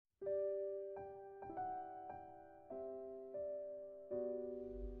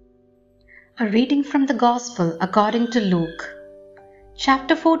A reading from the Gospel according to Luke,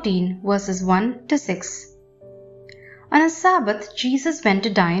 chapter 14, verses 1 to 6. On a Sabbath, Jesus went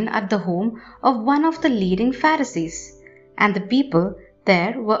to dine at the home of one of the leading Pharisees, and the people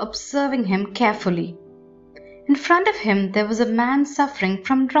there were observing him carefully. In front of him there was a man suffering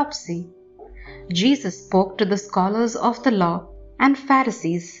from dropsy. Jesus spoke to the scholars of the law and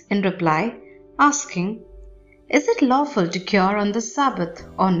Pharisees in reply, asking, "Is it lawful to cure on the Sabbath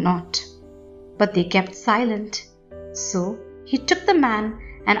or not?" But they kept silent. So he took the man,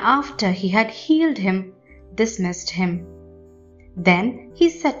 and after he had healed him, dismissed him. Then he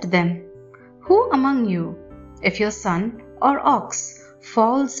said to them, "Who among you, if your son or ox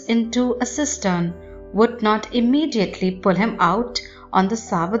falls into a cistern, would not immediately pull him out on the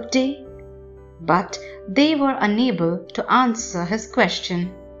Sabbath day?" But they were unable to answer his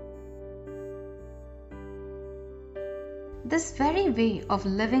question. This very way of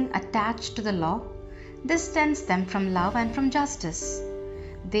living attached to the law distanced them from love and from justice.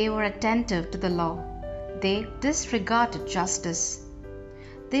 They were attentive to the law. They disregarded justice.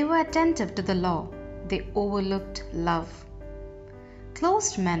 They were attentive to the law. They overlooked love.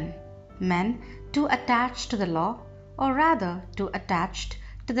 Closed men too attached to the law, or rather too attached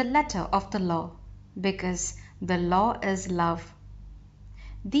to the letter of the law, because the law is love.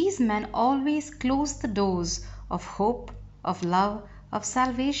 These men always closed the doors of hope, of love, of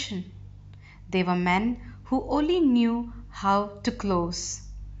salvation. They were men who only knew how to close.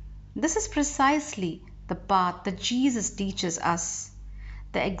 This is precisely the path that Jesus teaches us,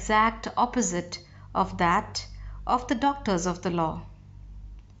 the exact opposite of that of the doctors of the law.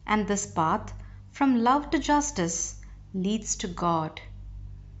 And this path, from love to justice, leads to God.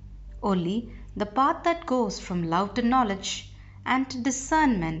 Only the path that goes from love to knowledge and to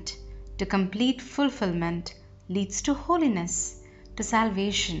discernment to complete fulfillment leads to holiness, to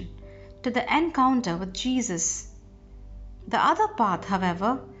salvation, to the encounter with Jesus. The other path,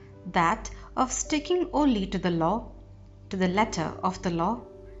 however, that of sticking only to the law, to the letter of the law,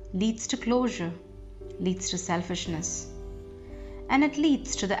 leads to closure, leads to selfishness. And it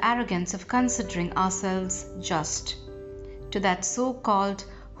leads to the arrogance of considering ourselves just, to that so-called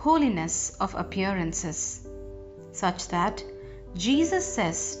holiness of appearances, such that Jesus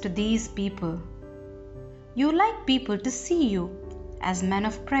says to these people, "You like people to see you as men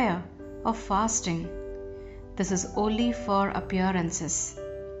of prayer, of fasting. This is only for appearances."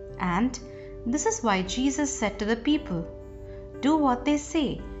 And this is why Jesus said to the people, "Do what they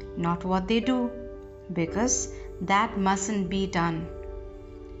say, not what they do, because that mustn't be done."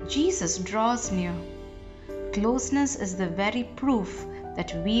 Jesus draws near. Closeness is the very proof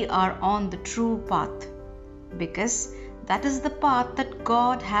that we are on the true path, because that is the path that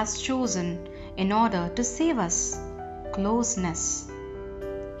God has chosen in order to save us. Closeness.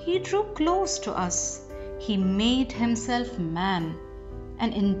 He drew close to us. He made himself man.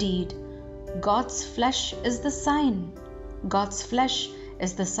 And indeed, God's flesh is the sign. God's flesh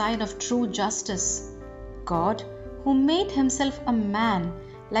is the sign of true justice. God, who made himself a man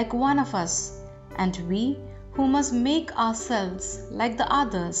like one of us, and we who must make ourselves like the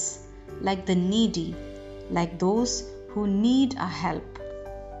others, like the needy, like those who need our help.